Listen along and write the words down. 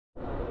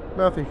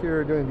Matthew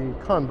here doing the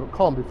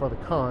calm before the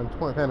con,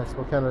 Fan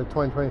Expo Canada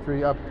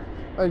 2023. Up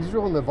as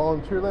usual in the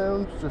volunteer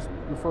lounge just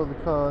before the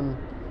con.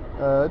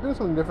 Doing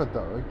something different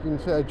though. Like you can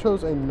see, I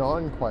chose a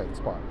non-quiet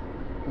spot.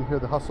 You can hear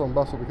the hustle and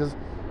bustle because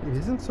it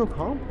isn't so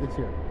calm this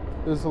year.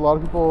 There's a lot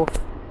of people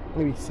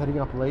maybe setting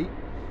up late,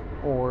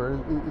 or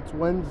it's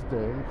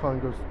Wednesday and the con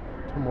goes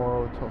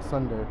tomorrow until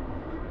Sunday.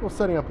 Well,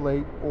 setting up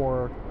late,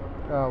 or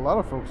a lot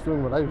of folks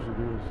doing what I usually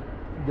do is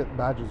get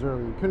badges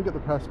early. You couldn't get the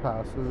press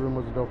pass, so the room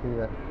wasn't open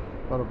yet.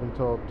 Not up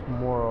until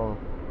tomorrow,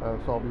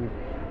 so I'll be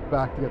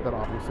back to get that.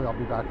 Obviously, I'll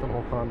be back for the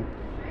whole con.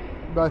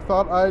 But I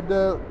thought I'd,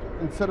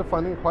 instead of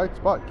finding a quiet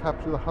spot,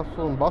 capture the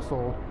hustle and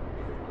bustle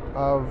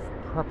of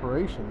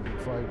preparation.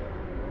 It's like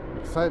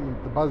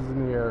excitement, the buzz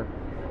in the air.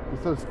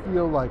 It does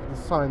feel like the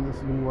sign this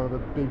is going to be one of the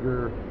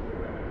bigger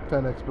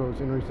fan expos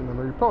in recent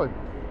memory. Probably,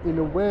 in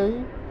a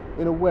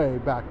way,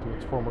 back to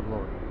its former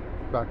glory,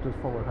 back to its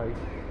former height.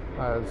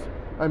 As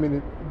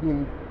it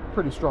being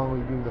pretty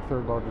strongly being the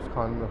third largest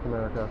con in North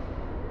America.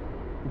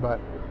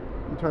 But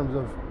in terms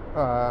of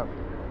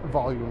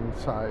volume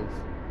size,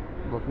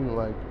 looking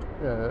like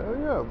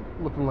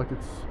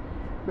it's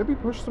maybe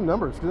push some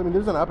numbers, because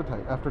there's an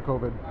appetite after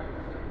COVID.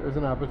 There's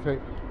an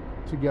appetite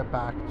to get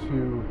back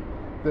to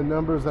the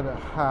numbers that it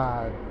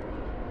had.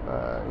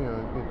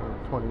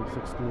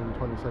 2016,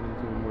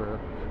 2017 were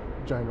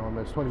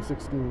ginormous.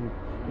 2016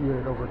 year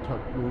it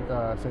overtook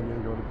San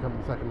Diego to become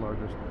the second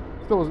largest.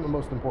 Still wasn't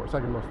the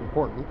second most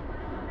important,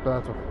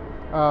 but that's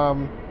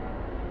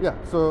okay.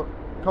 So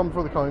come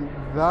for the con.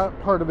 That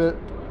part of it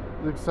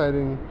is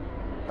exciting.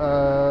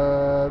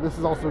 This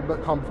is also the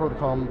come for the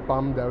con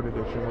bummed out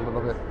edition a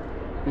little bit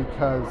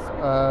because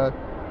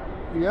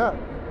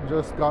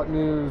just got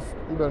news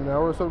about an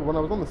hour or so when I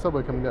was on the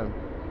subway coming down.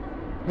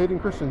 Hayden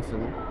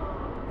Christensen,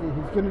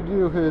 he's going to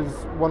do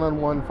his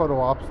one-on-one photo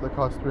ops that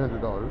cost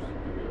 $300.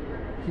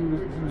 He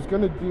was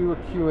going to do a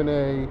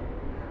Q&A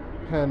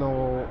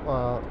panel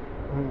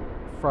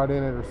Friday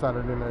night or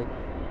Saturday night.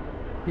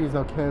 He's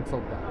now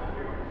canceled that,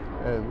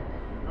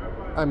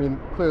 and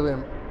clearly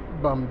I'm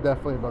bummed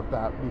definitely about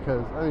that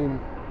because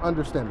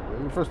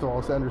understandably, first of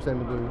all,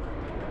 understandably,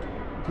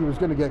 he was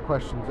going to get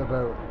questions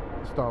about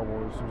Star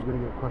Wars. He was going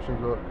to get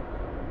questions about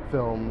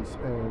films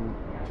and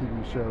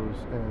TV shows,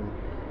 and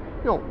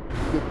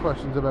get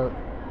questions about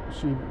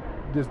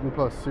Disney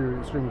Plus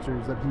streaming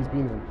series that he's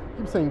been in. I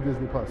keep saying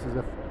Disney Plus as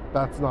if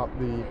that's not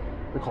the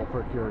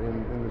culprit here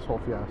in this whole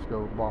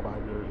fiasco. Bob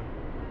Iger,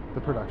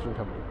 the production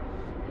company,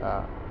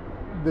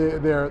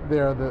 they're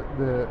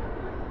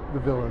the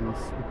villains.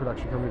 The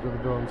production companies are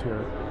the villains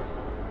here.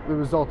 The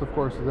result, of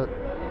course, is that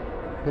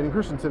Hayden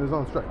Christensen is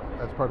on strike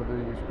as part of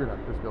the Screen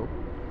Actors Guild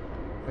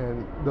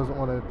and doesn't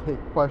want to take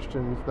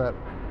questions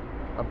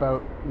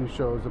about these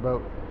shows,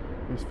 about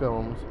these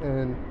films.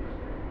 And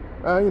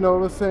I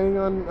was saying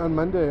on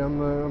Monday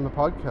on the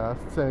podcast,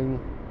 saying,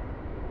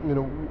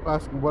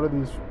 asking what are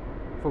these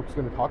folks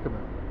going to talk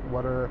about?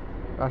 What are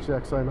Ashley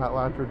Eckstein, Matt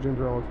Lanter,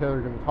 Ginger and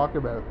Taylor going to talk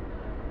about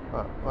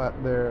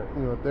at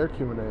their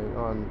Q&A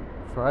on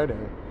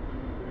Friday?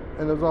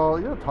 And it was all,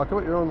 talk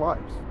about your own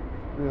lives.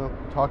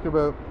 Talk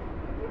about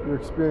your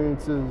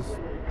experiences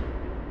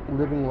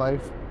living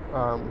life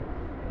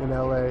in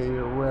LA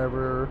or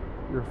wherever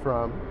you're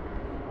from,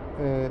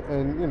 and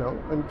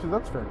because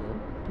that's fair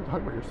game. You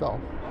talk about yourself,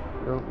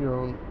 your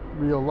own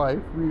real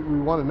life. We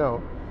want to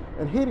know.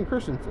 And Hayden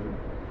Christensen,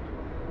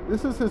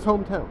 this is his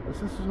hometown.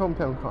 This is his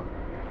hometown con.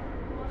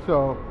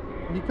 So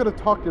he could have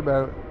talked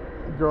about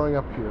growing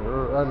up here,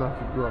 or I don't know if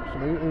he grew up. So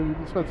maybe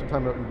he spent some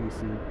time out in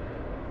BC,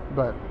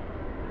 but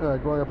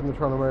growing up in the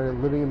Toronto area,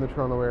 living in the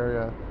Toronto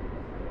area,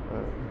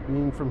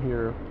 being from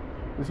here,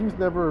 because he's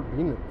never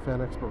been at Fan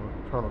Expo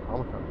Toronto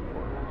Comic Con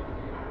before,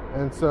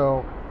 and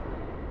so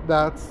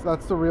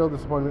that's the real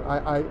disappointment.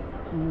 I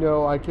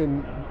know I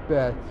can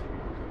bet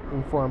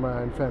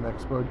Informa and Fan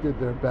Expo did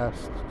their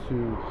best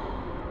to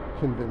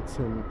convince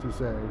him to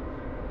say,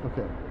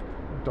 okay,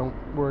 don't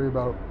worry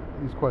about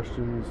these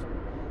questions.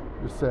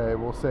 Just say,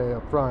 we'll say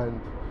up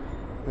front,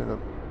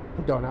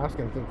 don't ask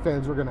anything.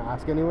 Fans were going to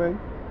ask anyway.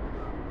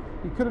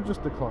 He could have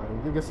just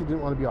declined. I guess he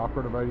didn't want to be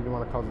awkward about it. He didn't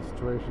want to cause a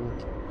situation.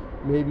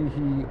 Maybe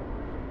he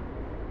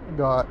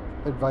got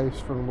advice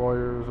from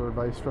lawyers or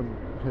advice from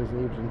his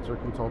agents or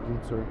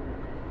consultants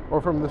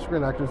or from the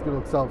Screen Actors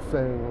Guild itself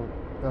saying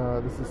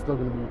this is still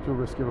going to be too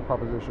risky of a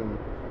proposition.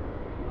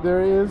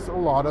 There is a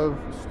lot of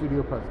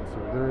studio presence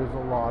here. There is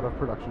a lot of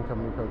production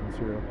company presence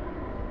here.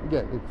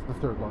 Again, it's the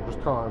third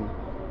largest con.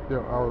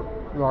 There are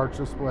large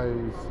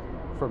displays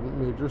from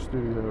major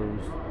studios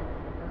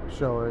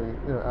showing,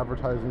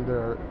 advertising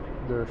their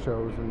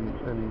shows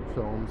and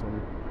films,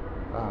 and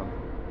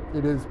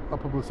it is a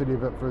publicity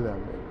event for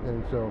them.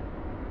 And so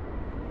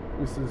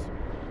this is,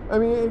 I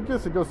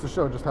guess it goes to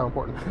show just how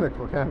important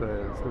Expo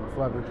Canada is, because it's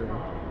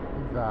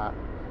leveraging that.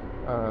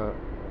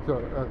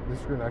 The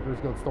Screen Actors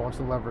Guild still wants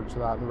to leverage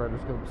that, and the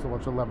Writers Guild still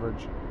wants to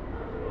leverage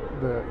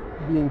the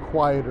being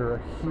quieter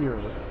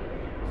here.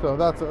 So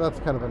that's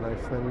kind of a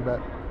nice thing,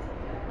 but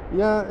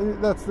yeah,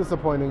 that's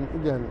disappointing.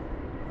 Again,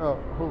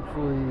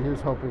 hopefully,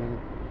 here's hoping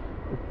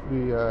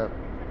the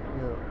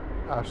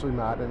Ashley,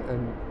 Matt,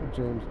 and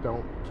James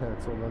don't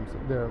cancel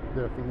their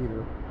thing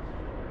either.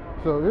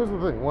 So here's the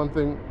thing. One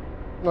thing.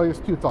 No, there's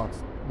two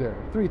thoughts there.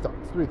 Three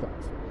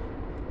thoughts.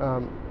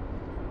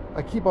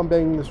 I keep on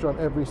banging this drum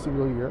every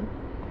single year,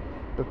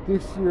 but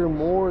this year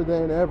more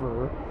than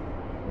ever,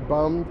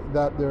 bummed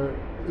that there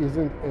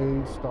isn't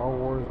a Star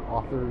Wars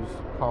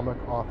comic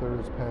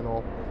authors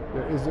panel.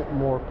 There isn't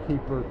more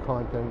paper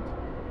content.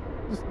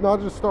 Not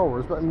just Star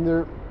Wars, but I mean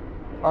there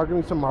are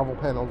going to be some Marvel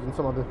panels and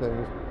some other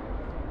things,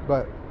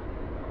 but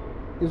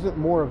isn't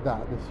more of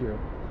that this year,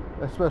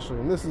 especially.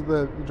 And this is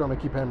the drum I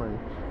keep hammering.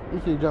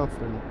 E.K.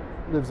 Johnston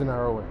lives an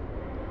hour away.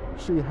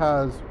 She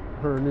has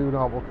her new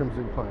novel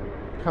Crimson Clan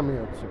coming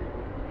out soon.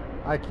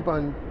 I keep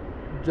on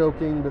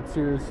joking, but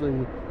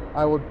seriously,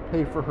 I would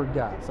pay for her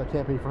gas. I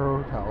can't pay for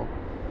her hotel.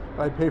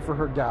 I'd pay for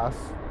her gas,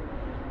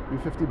 be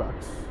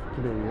 $50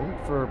 Canadian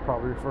for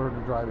her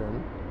to drive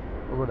in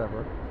or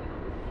whatever.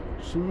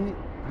 She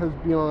has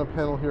been on a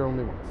panel here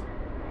only once.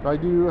 I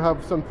do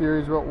have some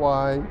theories about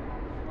why.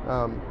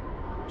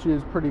 She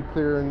is pretty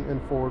clear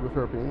and forward with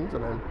her opinions,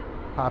 and I'm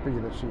happy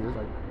that she is.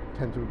 I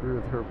tend to agree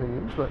with her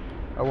opinions, but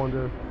I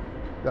wonder if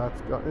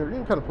that's got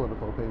kind of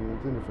political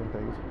opinions and different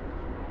things.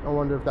 I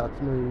wonder if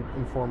that's made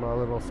Informa a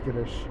little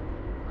skittish.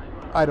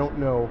 I don't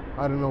know.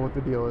 I don't know what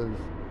the deal is.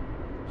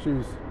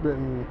 She's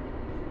written,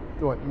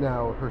 what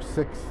now, her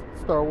 6th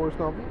Star Wars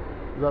novel?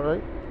 Is that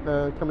right?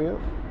 Coming out?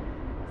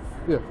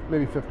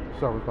 Maybe 5th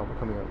Star Wars novel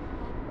coming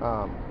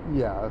out.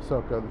 Yeah,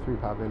 Ahsoka, the 3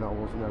 Padme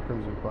novels, and now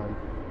Crimson Clan.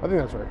 I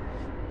think that's right.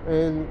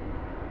 And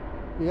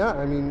yeah,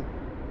 I mean,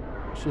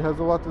 she has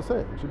a lot to say.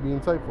 It should be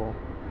insightful.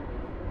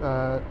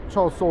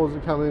 Charles Soule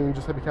isn't coming,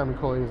 Giuseppe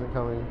Camicoli isn't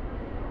coming.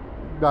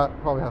 That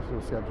probably has to do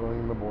with scheduling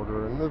and the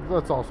border, and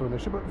that's also an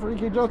issue. But for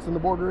E.K. Johnston, the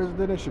border isn't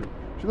an issue.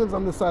 She lives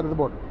on this side of the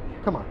border.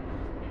 Come on,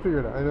 figure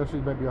it out. I know she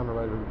might be on the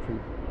right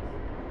retreat.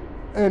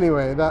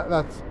 Anyway,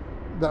 that's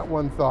that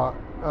one thought.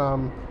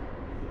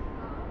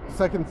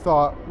 Second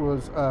thought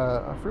was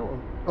I forget what.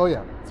 Oh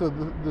yeah, so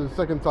the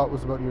second thought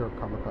was about New York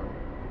Comic Con,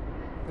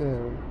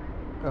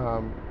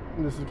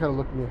 and this is kind of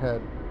looking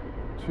ahead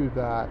to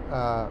that,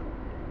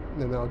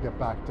 and then I'll get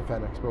back to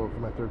Fan Expo for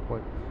my third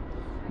point.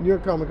 New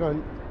York Comic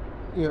Con.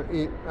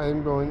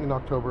 I'm going in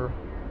October.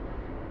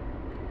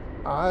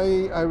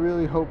 I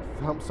really hope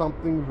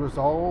something's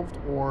resolved,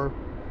 or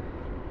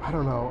I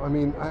don't know. I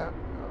mean,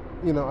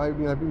 I've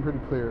been pretty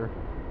clear,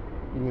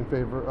 being in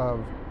favor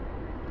of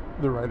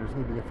the writers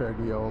needing a fair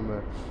deal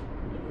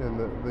and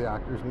the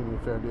actors needing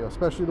a fair deal,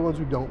 especially the ones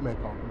who don't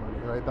make all the money,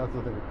 right? That's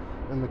the thing.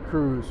 And the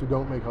crews who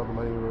don't make all the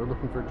money, who are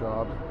looking for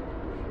jobs,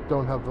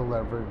 don't have the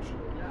leverage.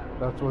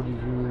 That's why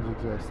these unions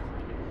exist.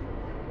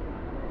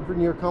 For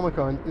New York Comic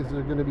Con, is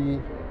there going to be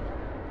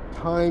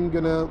time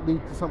going to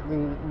lead to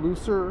something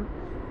looser?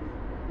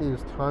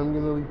 Is time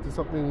going to lead to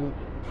something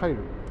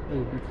tighter?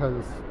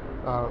 Because,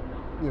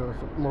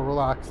 more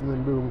relaxed, and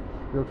then boom,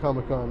 New York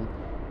Comic Con,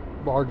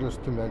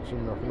 largest convention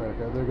in North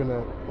America. They're going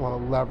to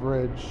want to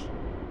leverage,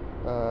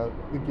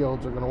 the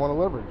guilds are going to want to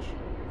leverage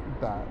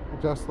that,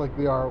 just like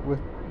they are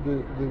with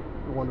the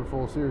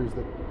wonderful series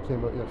that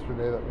came out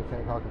yesterday that we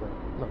can't talk about.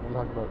 Not going to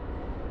talk about.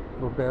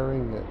 We're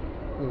burying it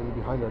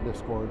behind our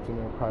Discords and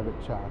our private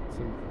chats,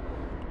 and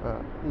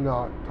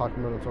not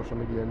talking about it on social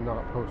media, and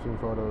not posting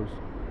photos.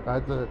 I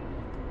had to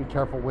be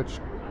careful which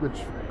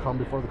come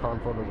before the con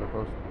photos are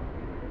posted.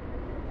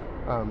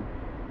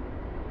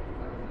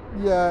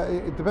 Yeah,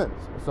 it depends.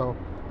 So,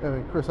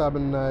 anyway, Chris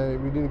Abbott and I,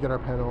 we didn't get our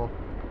panel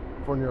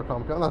for New York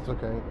Comic Con. That's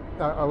okay.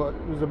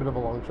 It was a bit of a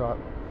long shot.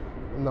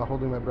 I'm not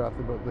holding my breath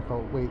about the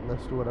wait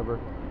list or whatever.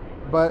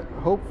 But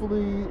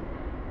hopefully,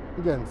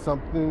 again,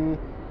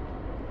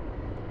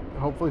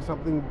 hopefully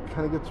something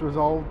kind of gets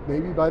resolved.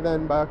 Maybe by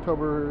then, by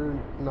October,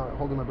 not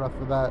holding my breath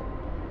for that.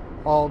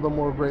 All the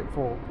more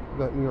grateful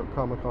that New York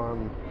Comic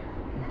Con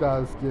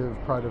does give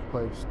pride of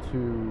place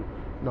to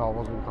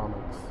novels and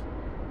comics.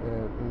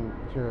 And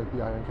here at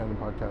the Iron Cannon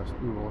podcast,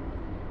 we will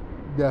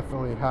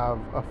definitely have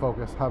a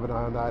focus, have an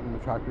eye on that, and the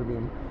Tractor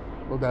Beam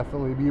will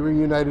definitely be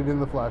reunited in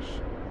the flesh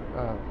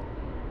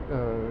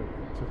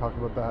to talk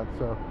about that.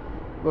 So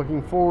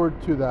looking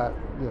forward to that,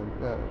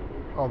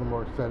 all the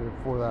more excited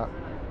for that.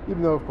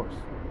 Even though, of course,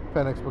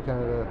 Fan Expo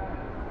Canada,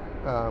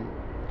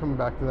 coming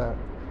back to that.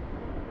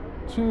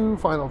 2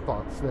 final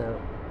thoughts there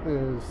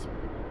is,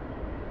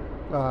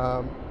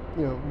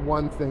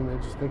 one thing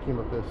that just thinking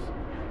about this.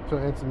 So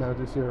Anson Mount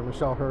is here,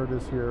 Michelle Hurd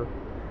is here.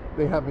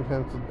 They haven't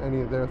canceled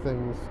any of their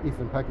things.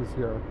 Ethan Peck is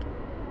here.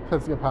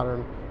 Sensing a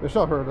pattern.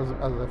 Michelle Hurd, as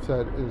I've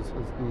said, is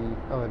the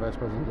LA Vice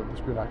President of the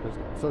Screen Actors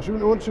Guild.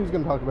 So what she was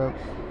going to talk about.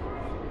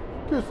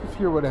 Curious to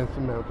hear what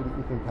Anson Mount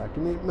and Ethan Peck,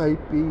 and it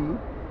might be,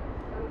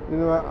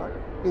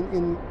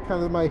 in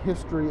kind of my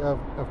history of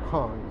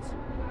cons.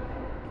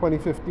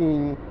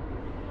 2015,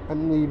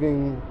 I'm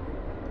leaving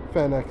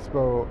Fan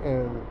Expo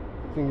and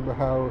thinking about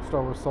how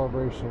Star Wars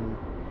Celebration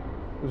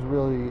was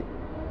really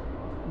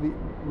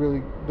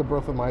the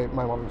birth of my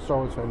modern Star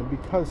Wars fandom,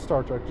 because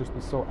Star Trek just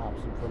was so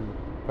absent from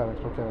Fan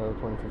Expo Canada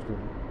 2015.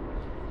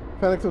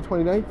 Fan Expo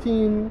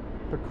 2019,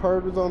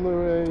 Picard was on the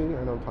way.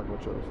 I know I'm talking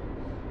about shows.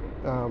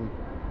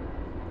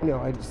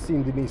 I've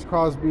seen Denise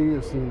Crosby,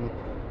 I've seen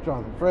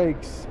Jonathan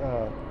Frakes,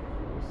 I've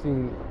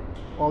seen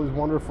all these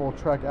wonderful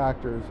Trek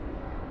actors.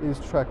 Is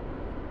Trek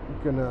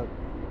gonna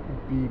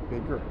be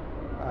bigger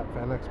at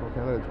Fan Expo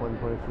Canada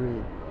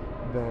 2023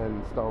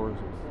 than Star Wars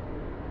is?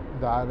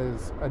 That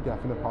is a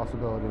definite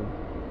possibility.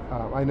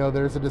 I know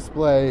there's a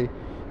display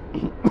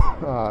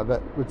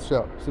that would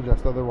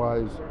suggest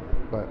otherwise,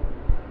 but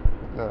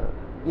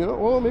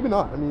well, maybe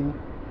not. I mean,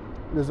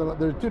 there's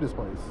two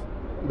displays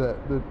that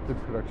the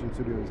production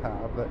studios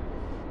have that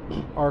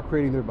are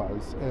creating their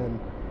buzz,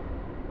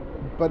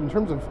 but in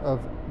terms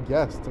of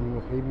guests, I mean,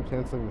 with Hayden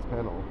canceling this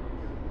panel,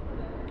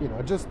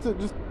 just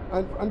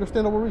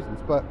understandable reasons,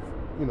 but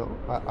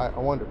I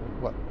wonder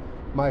what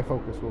my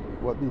focus will be,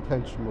 what the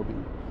attention will be.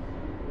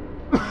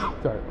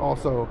 Sorry.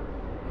 Also,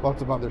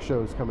 lots of other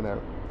shows coming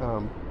out.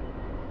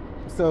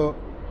 So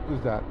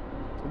there's that.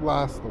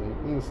 Lastly,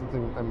 and this is the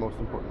thing I'm most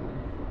important.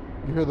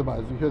 You hear the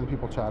buzz, you hear the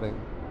people chatting,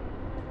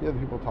 you hear the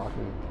people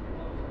talking.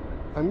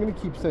 I'm going to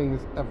keep saying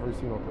this every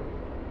single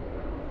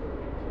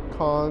day.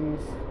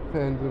 Cons,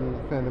 fandom,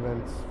 fan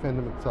events,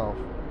 fandom itself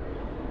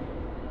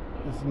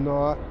is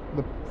not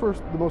the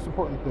most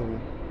important thing.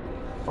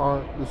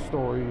 Aren't the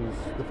stories,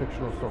 the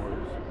fictional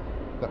stories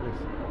that we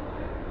see.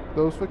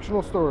 Those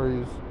fictional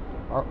stories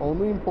are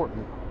only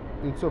important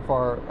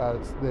insofar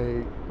as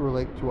they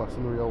relate to us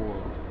in the real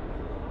world.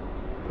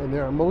 And they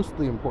are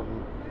mostly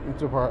important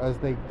insofar as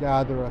they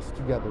gather us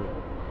together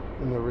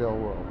in the real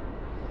world.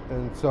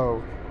 And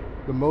so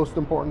the most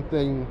important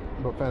thing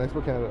about Fan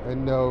Expo Canada, I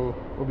know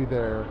will be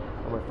there,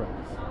 are my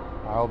friends.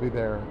 I'll be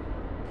there.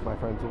 My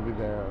friends will be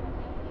there.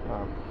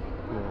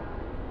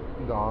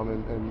 Dom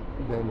and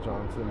Dan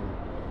Johnson, and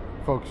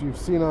folks you've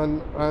seen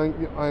on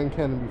Iron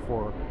Cannon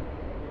before.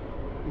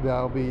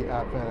 They'll be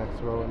at Fan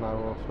Expo, and I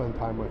will spend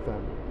time with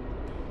them.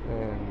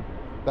 And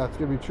that's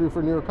going to be true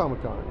for New York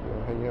Comic Con,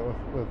 hanging out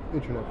with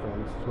internet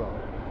friends as well.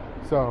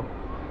 So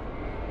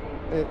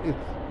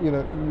it's you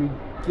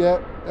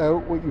get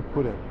out what you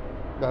put in.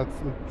 That's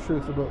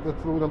the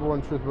number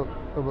one truth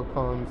about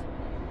cons.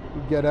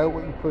 You get out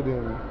what you put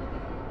in.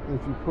 And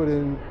if you put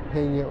in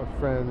hanging out with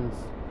friends,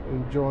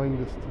 enjoying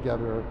this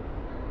together,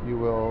 you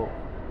will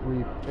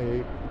reap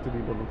to be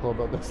biblical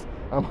about this,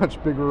 a much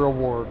bigger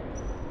reward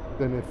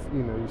than if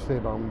you stay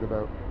bummed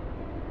about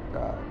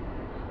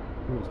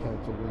who's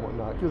canceled and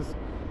whatnot. Because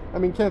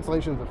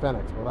cancellations at Fan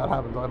Expo, that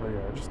happens every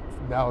year. Just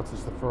now it's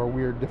just for a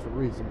weird, different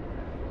reason.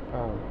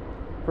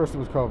 First it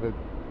was COVID,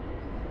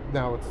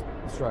 now it's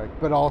the strike,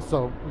 but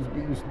also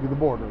it used to be the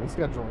border and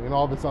scheduling and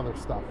all this other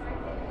stuff.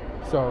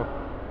 So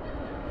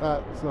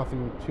it's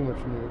nothing too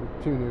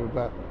new,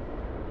 but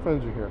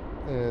friends are here,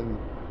 and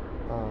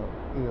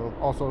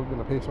also going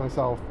to pace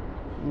myself.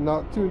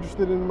 Not too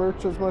interested in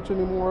merch as much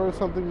anymore.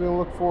 Something to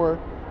look for.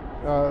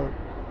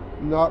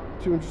 Not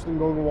too interested in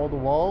going wall to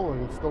wall.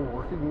 I'm still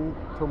working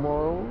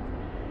tomorrow,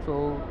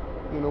 so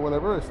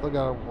whenever I still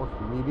got a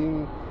work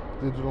meeting,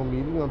 digital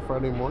meeting on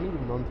Friday morning,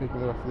 even though I'm taking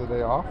the rest of the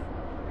day off.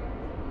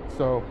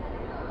 So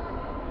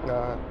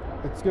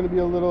it's going to be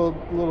a little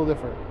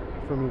different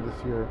for me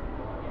this year.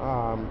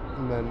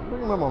 And then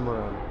bring my mom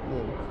around.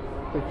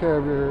 Take care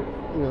of your,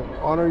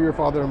 honor your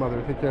father and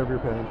mother. Take care of your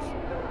parents,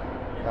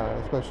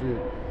 especially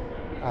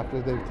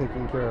after they've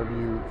taken care of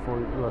you for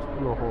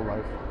your whole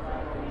life.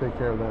 Take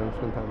care of them and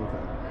spend time with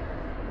them.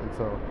 And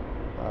so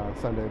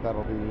Sunday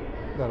that'll be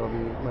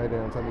my day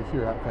on Sunday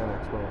here at Fan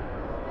Expo.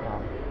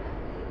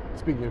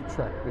 Speaking of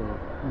Trek being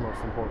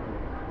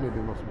maybe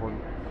the most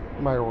important,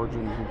 my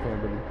origins in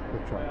fandom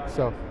with Trek.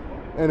 So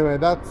anyway,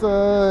 that's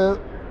the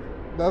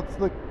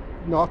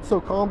not so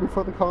calm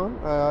before the con.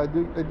 I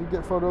did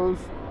get photos.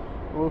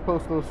 We'll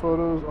post those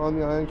photos on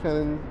the Iron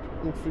Cannon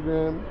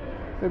Instagram.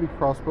 Maybe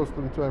cross-post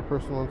them to my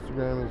personal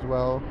Instagram as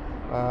well.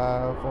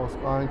 Follow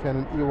Iron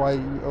Cannon,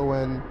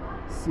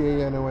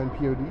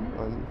 EYEONCANONPOD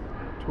on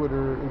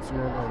Twitter,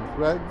 Instagram, and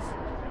Threads.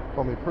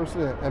 Follow me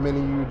personally at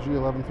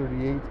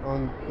MNEUG1138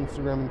 on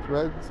Instagram and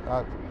Threads,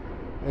 at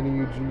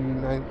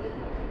NEUG9.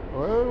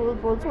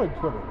 What's my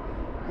Twitter?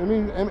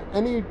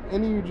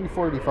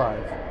 NEUG485.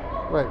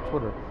 Right,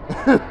 Twitter.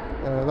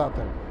 That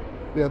thing.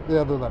 The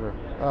other letter.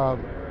 On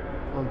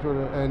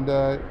Twitter. And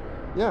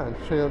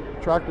check out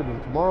Tractor Beam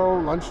tomorrow,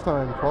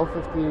 lunchtime,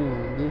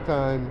 12:15, new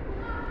time.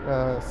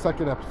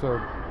 Second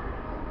episode,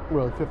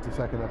 really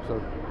 52nd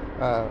episode,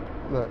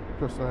 that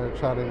Chris and I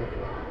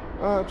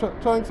are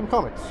chatting some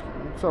comics,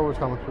 Star Wars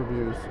comics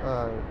reviews,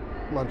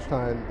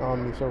 lunchtime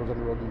on the Star Wars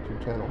Underworld YouTube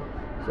channel.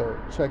 So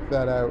check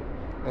that out,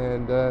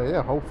 and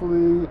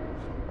hopefully,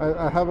 I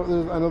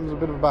know there's a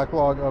bit of a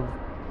backlog of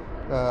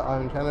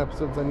Iron Canada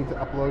episodes I need to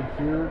upload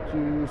here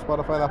to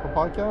Spotify and Apple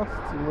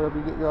Podcasts and wherever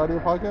you get your audio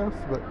podcasts,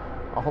 but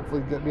I'll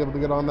hopefully be able to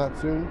get on that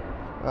soon.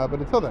 But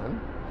until then,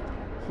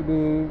 this will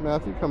be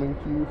Matthew coming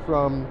to you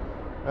from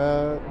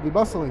the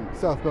bustling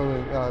South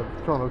Building of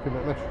Metro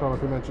Toronto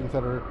Convention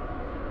Centre,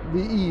 the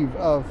eve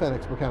of Fan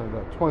Expo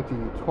Canada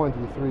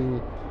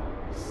 2023.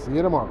 See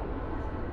you tomorrow.